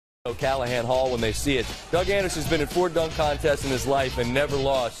Callahan Hall when they see it. Doug Anderson's been in 4 dunk contests in his life and never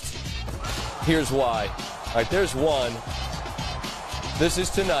lost. Here's why. All right, there's one. This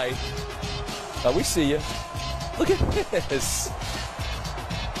is tonight. We see you. Look at this.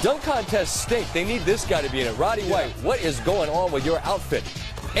 Dunk contests stink. They need this guy to be in it. Roddy White, what is going on with your outfit?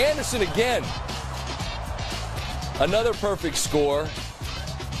 Anderson again. Another perfect score.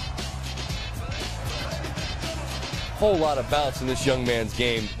 Whole lot of bounce in this young man's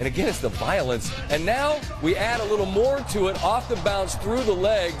game. And again, it's the violence. And now we add a little more to it. Off the bounce, through the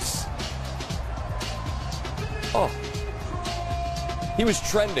legs. Oh. He was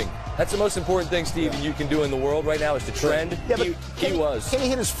trending. That's the most important thing, Steve, you can do in the world right now is to trend. Yeah, but he was. Can he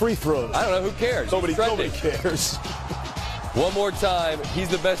hit his free throws? I don't know. Who cares? Nobody cares. One more time. He's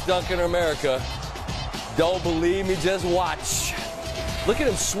the best dunker in America. Don't believe me, just watch. Look at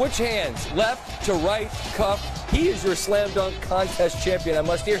him switch hands. Left to right, cuff. He is your slam dunk contest champion. I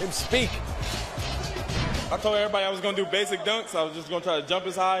must hear him speak. I told everybody I was going to do basic dunks. I was just going to try to jump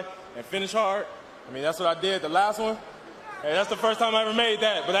as high and finish hard. I mean, that's what I did the last one. Hey, that's the first time I ever made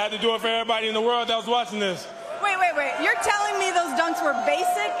that, but I had to do it for everybody in the world that was watching this. Wait. You're telling me those dunks were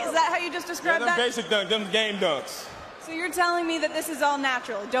basic? Is that how you just described that? Basic dunks, them game dunks. So you're telling me that this is all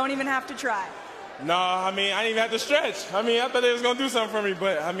natural? Don't even have to try? No, I mean, I didn't even have to stretch. I mean, I thought they was going to do something for me,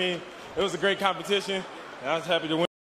 but, I mean, it was a great competition, and I was happy to win.